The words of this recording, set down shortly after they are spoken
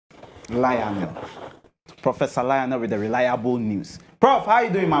Lionel. Professor Lionel with the reliable news. Prof, how you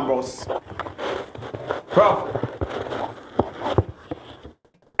doing, my bros? Prof.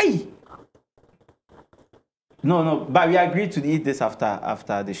 Hey! No, but we agreed to eat this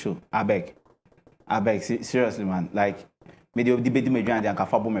after the show. I beg, seriously, man. Like, me the debate me and the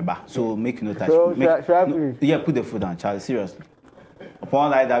kafabo me ba. So make no touch. Yeah, put the food on, Charlie. Seriously.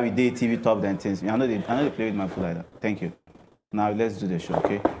 Upon like that, we did TV top then things. I know they play with my food like that. Thank you. Now let's do the show,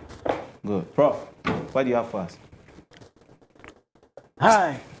 okay? Good. Prof, what do you have for us?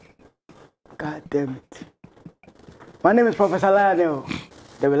 Hi. God damn it. My name is Professor Lionel,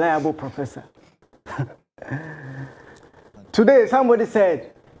 the reliable professor. Today, somebody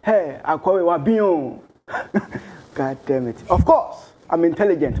said, hey, I call it Wabion. God damn it. Of course, I'm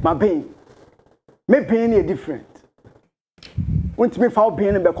intelligent. Maben. Maben is different. When me found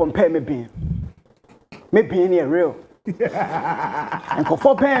being be compare Maben. Maben is real. And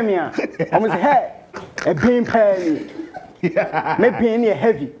for pay me, I'm say, hey, a bean pay me. Maben is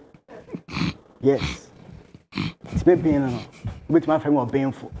heavy. Yes. It's Maben. With my family,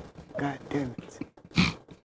 painful. God damn it.